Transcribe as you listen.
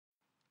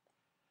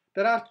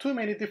There are too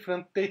many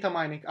different data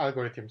mining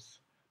algorithms,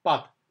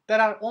 but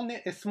there are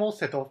only a small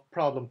set of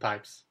problem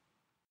types.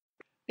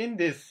 In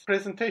this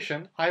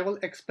presentation, I will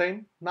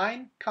explain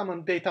 9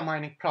 common data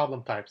mining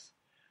problem types.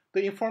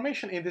 The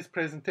information in this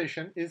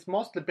presentation is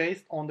mostly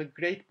based on the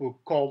great book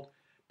called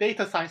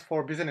Data Science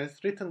for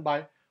Business, written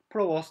by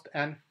Provost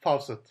and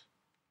Fawcett.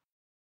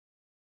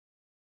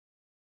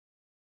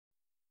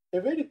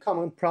 A very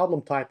common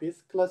problem type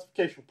is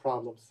classification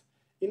problems.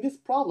 In these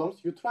problems,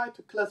 you try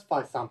to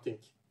classify something.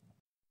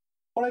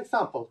 For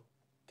example,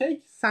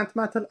 take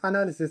sentimental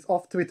analysis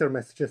of Twitter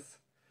messages.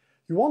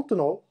 You want to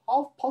know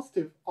how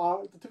positive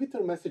are the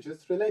Twitter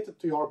messages related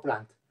to your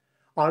brand.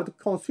 Are the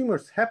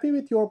consumers happy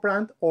with your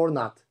brand or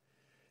not?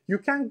 You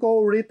can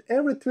go read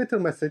every Twitter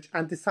message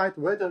and decide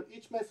whether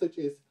each message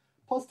is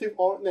positive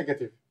or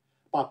negative.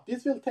 But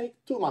this will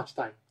take too much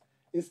time.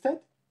 Instead,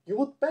 you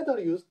would better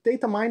use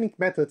data mining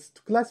methods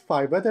to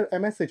classify whether a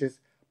message is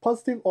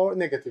positive or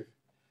negative.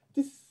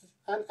 This is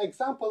an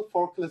example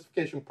for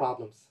classification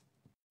problems.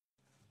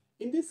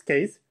 In this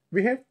case,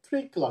 we have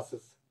 3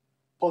 classes: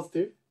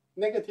 positive,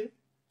 negative,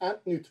 and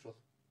neutral.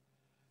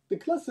 The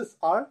classes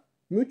are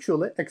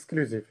mutually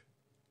exclusive.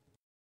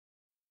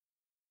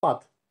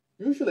 But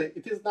usually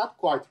it is not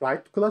quite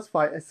right to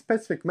classify a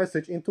specific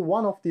message into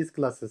one of these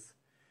classes.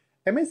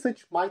 A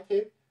message might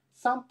have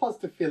some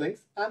positive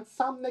feelings and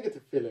some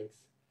negative feelings.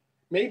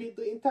 Maybe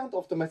the intent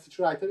of the message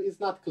writer is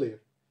not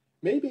clear.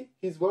 Maybe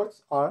his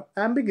words are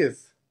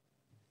ambiguous.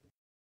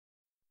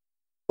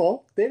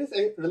 So, there is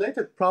a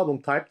related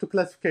problem type to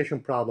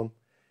classification problem.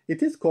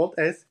 It is called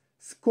as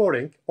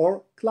scoring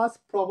or class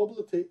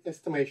probability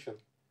estimation.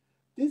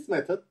 This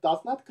method does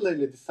not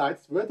clearly decide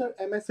whether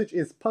a message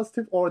is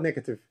positive or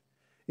negative.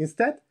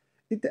 Instead,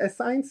 it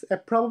assigns a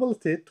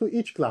probability to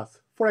each class.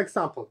 For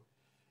example,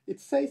 it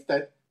says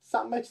that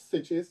some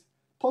message is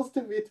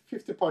positive with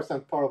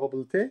 50%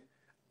 probability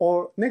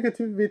or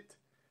negative with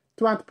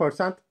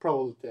 20%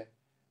 probability.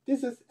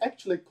 This is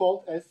actually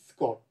called as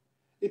score.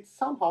 It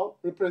somehow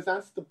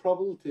represents the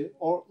probability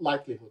or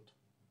likelihood.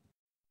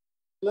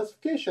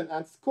 Classification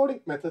and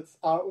scoring methods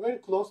are very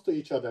close to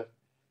each other.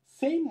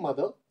 Same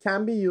model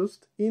can be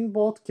used in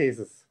both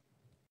cases.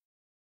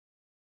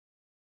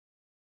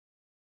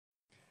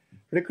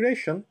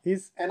 Regression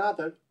is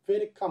another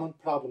very common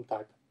problem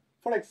type.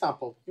 For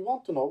example, you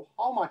want to know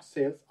how much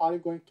sales are you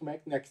going to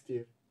make next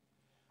year.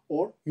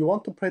 Or you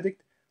want to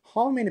predict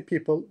how many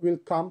people will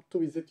come to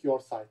visit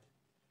your site.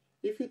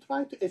 If you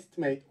try to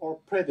estimate or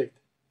predict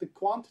the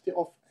quantity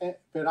of a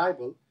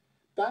variable,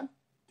 then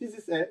this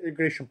is a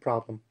regression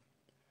problem.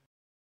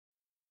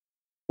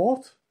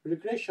 Both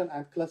regression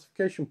and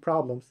classification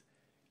problems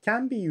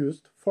can be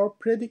used for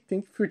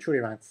predicting future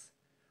events.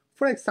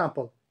 For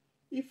example,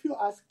 if you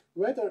ask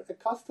whether a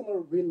customer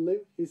will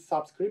leave his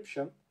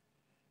subscription,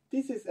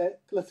 this is a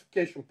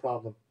classification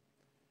problem.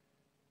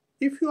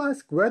 If you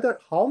ask whether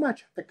how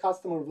much a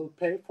customer will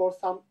pay for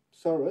some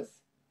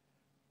service,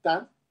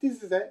 then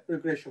this is a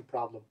regression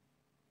problem.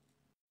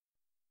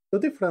 The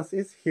difference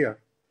is here.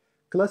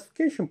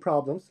 Classification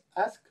problems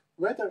ask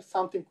whether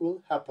something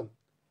will happen.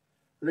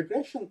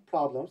 Regression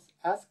problems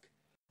ask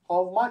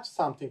how much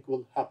something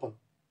will happen.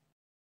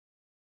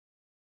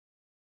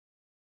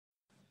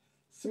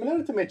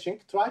 Similarity matching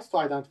tries to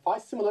identify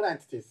similar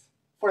entities.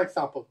 For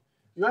example,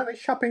 you have a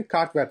shopping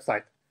cart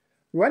website.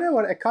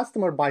 Whenever a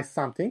customer buys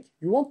something,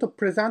 you want to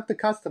present the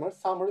customer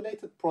some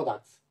related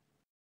products.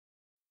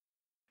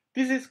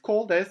 This is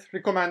called as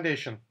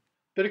recommendation.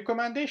 The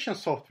recommendation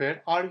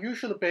software are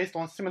usually based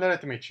on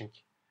similarity matching.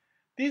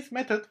 This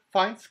method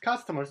finds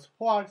customers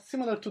who are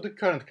similar to the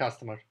current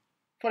customer.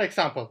 For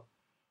example,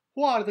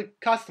 who are the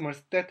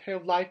customers that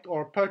have liked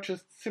or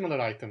purchased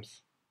similar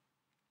items?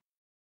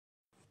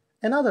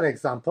 Another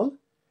example,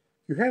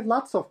 you have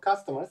lots of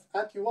customers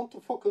and you want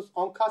to focus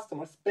on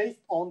customers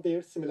based on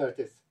their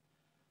similarities,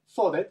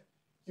 so that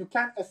you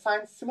can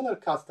assign similar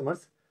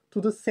customers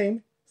to the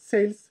same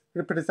sales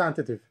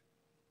representative.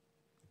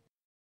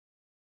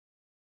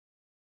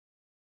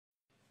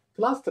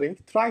 Clustering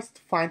tries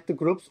to find the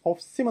groups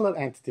of similar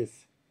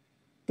entities.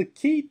 The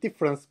key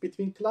difference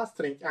between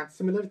clustering and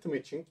similarity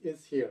matching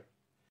is here.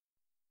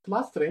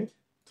 Clustering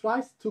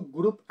tries to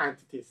group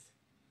entities.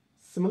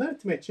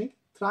 Similarity matching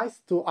tries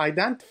to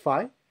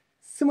identify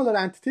similar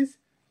entities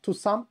to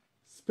some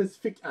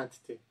specific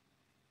entity.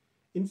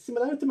 In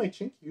similarity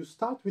matching, you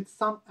start with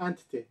some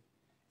entity.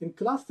 In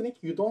clustering,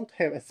 you don't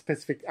have a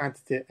specific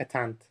entity at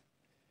hand.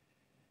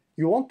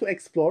 You want to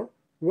explore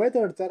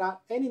whether there are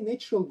any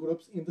natural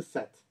groups in the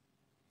set.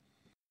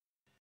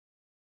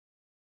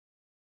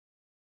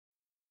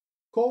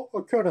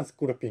 Co-occurrence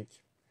grouping.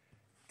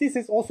 This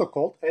is also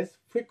called as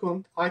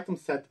frequent item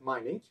set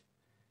mining,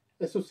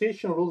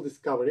 association rule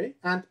discovery,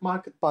 and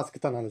market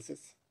basket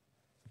analysis.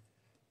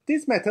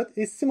 This method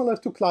is similar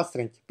to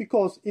clustering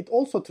because it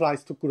also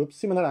tries to group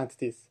similar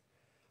entities.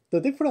 The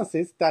difference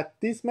is that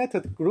this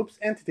method groups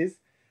entities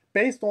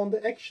based on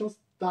the actions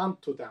done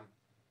to them.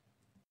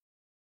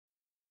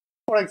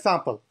 For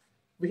example,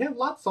 we have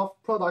lots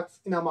of products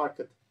in a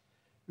market.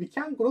 We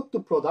can group the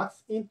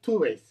products in 2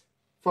 ways.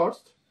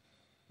 First,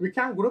 We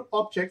can group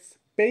objects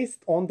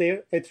based on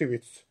their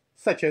attributes,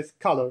 such as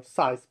color,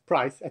 size,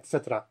 price,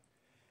 etc.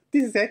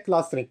 This is a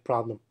clustering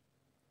problem.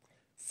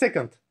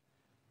 Second,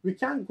 we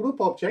can group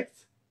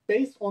objects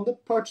based on the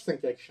purchasing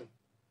action.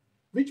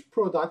 Which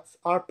products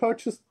are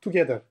purchased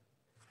together?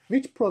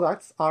 Which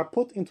products are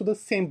put into the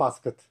same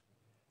basket?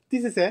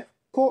 This is a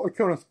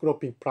co-occurrence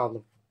grouping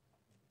problem.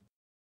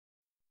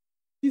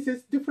 This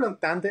is different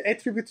than the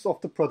attributes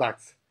of the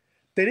products.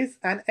 There is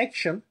an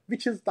action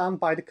which is done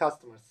by the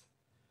customers.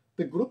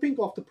 The grouping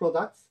of the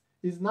products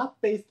is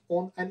not based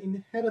on an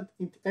inherent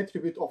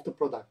attribute of the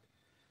product.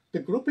 The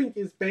grouping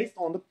is based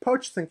on the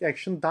purchasing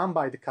action done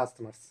by the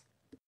customers.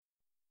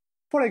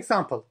 For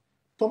example,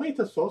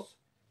 tomato sauce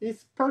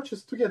is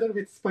purchased together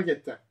with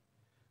spaghetti.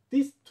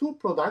 These two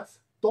products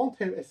don't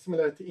have a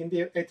similarity in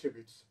their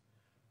attributes,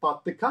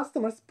 but the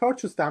customers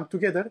purchase them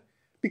together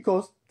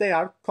because they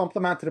are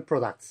complementary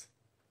products.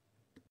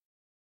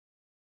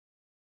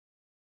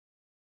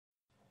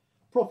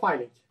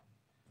 Profiling.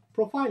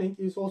 Profiling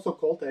is also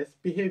called as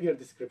behavior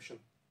description.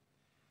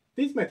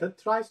 This method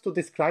tries to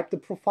describe the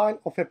profile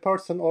of a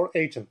person or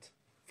agent.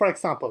 For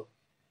example,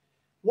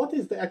 what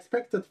is the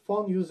expected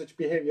phone usage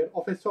behavior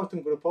of a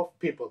certain group of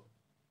people?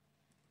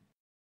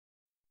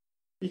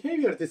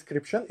 Behavior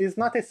description is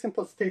not a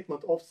simple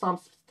statement of some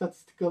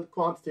statistical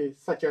quantity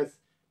such as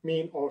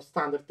mean or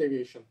standard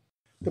deviation.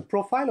 The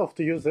profile of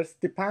the users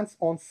depends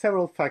on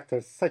several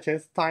factors such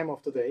as time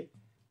of the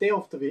day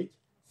of the week,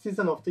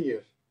 season of the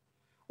year.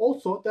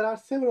 Also, there are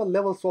several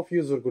levels of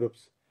user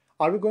groups.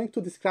 Are we going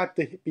to describe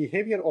the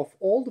behavior of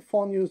all the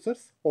phone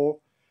users or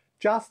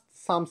just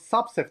some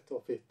subset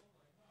of it?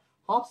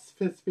 How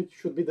specific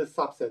should be the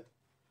subset?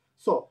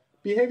 So,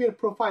 behavior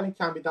profiling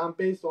can be done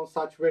based on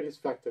such various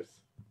factors.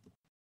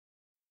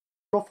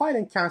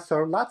 Profiling can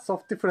serve lots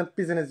of different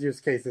business use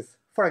cases.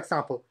 For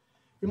example,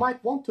 you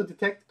might want to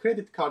detect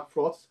credit card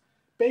frauds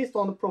based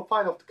on the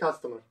profile of the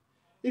customer.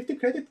 If the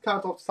credit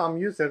card of some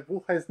user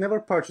who has never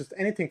purchased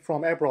anything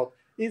from abroad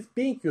is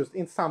being used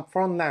in some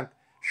foreign land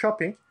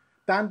shopping,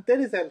 then there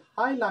is a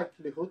high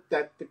likelihood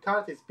that the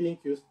card is being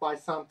used by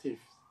some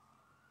thieves.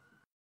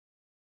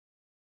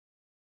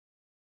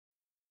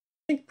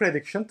 Link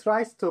prediction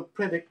tries to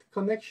predict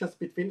connections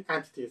between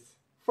entities.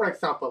 For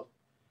example,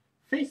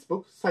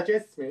 Facebook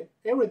suggests me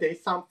every day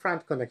some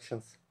friend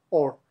connections,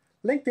 or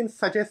LinkedIn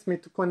suggests me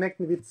to connect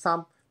with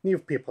some new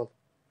people.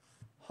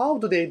 How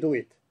do they do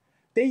it?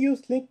 They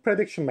use link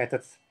prediction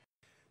methods.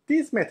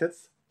 These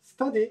methods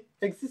study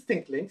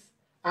existing links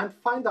and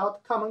find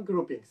out common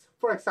groupings.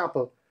 For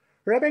example,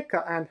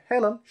 Rebecca and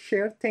Helen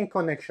share 10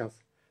 connections.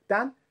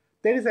 Then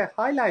there is a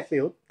high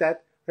likelihood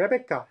that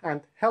Rebecca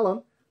and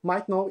Helen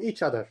might know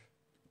each other.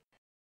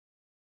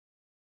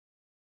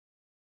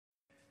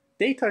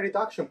 Data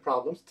reduction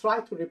problems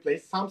try to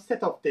replace some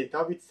set of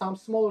data with some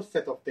smaller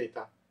set of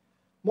data.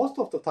 Most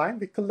of the time,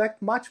 we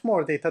collect much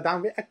more data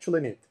than we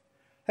actually need.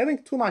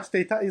 Having too much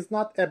data is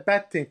not a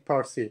bad thing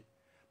per se,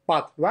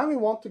 but when we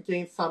want to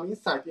gain some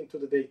insight into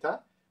the data,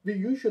 we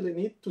usually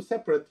need to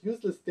separate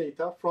useless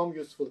data from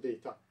useful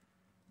data.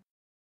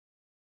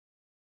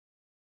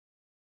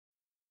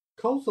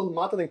 Causal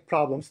modeling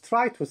problems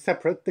try to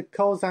separate the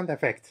cause and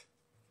effect.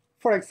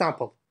 For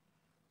example,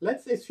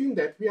 let's assume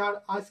that we are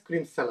an ice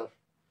cream seller.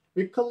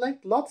 We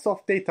collect lots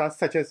of data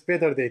such as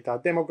weather data,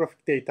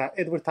 demographic data,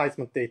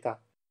 advertisement data.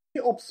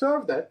 We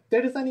observe that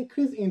there is an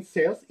increase in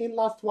sales in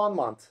last 1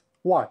 month.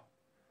 Why?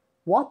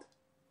 What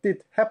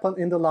did happen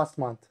in the last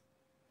month?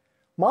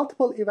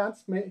 Multiple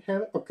events may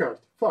have occurred.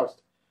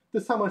 First,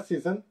 the summer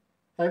season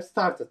have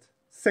started.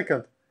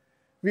 Second,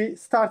 we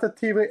started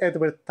TV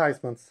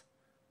advertisements.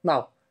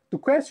 Now, the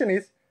question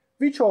is,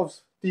 which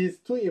of these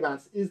two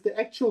events is the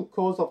actual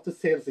cause of the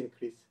sales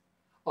increase?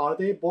 Are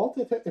they both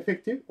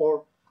effective,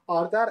 or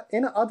are there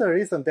any other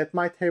reason that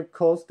might have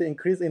caused the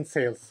increase in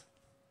sales?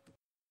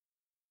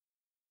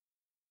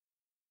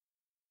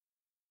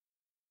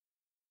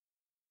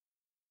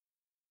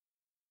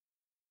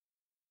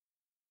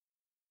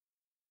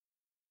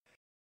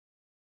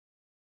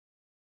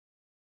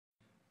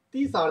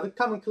 These are the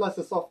common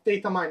classes of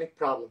data mining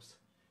problems.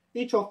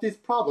 Each of these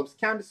problems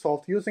can be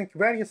solved using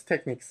various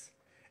techniques.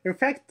 In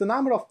fact, the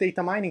number of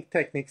data mining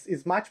techniques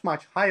is much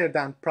higher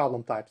than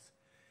problem types.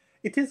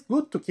 It is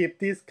good to keep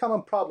these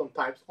common problem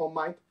types on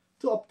mind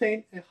to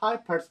obtain a high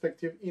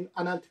perspective in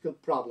analytical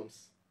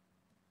problems.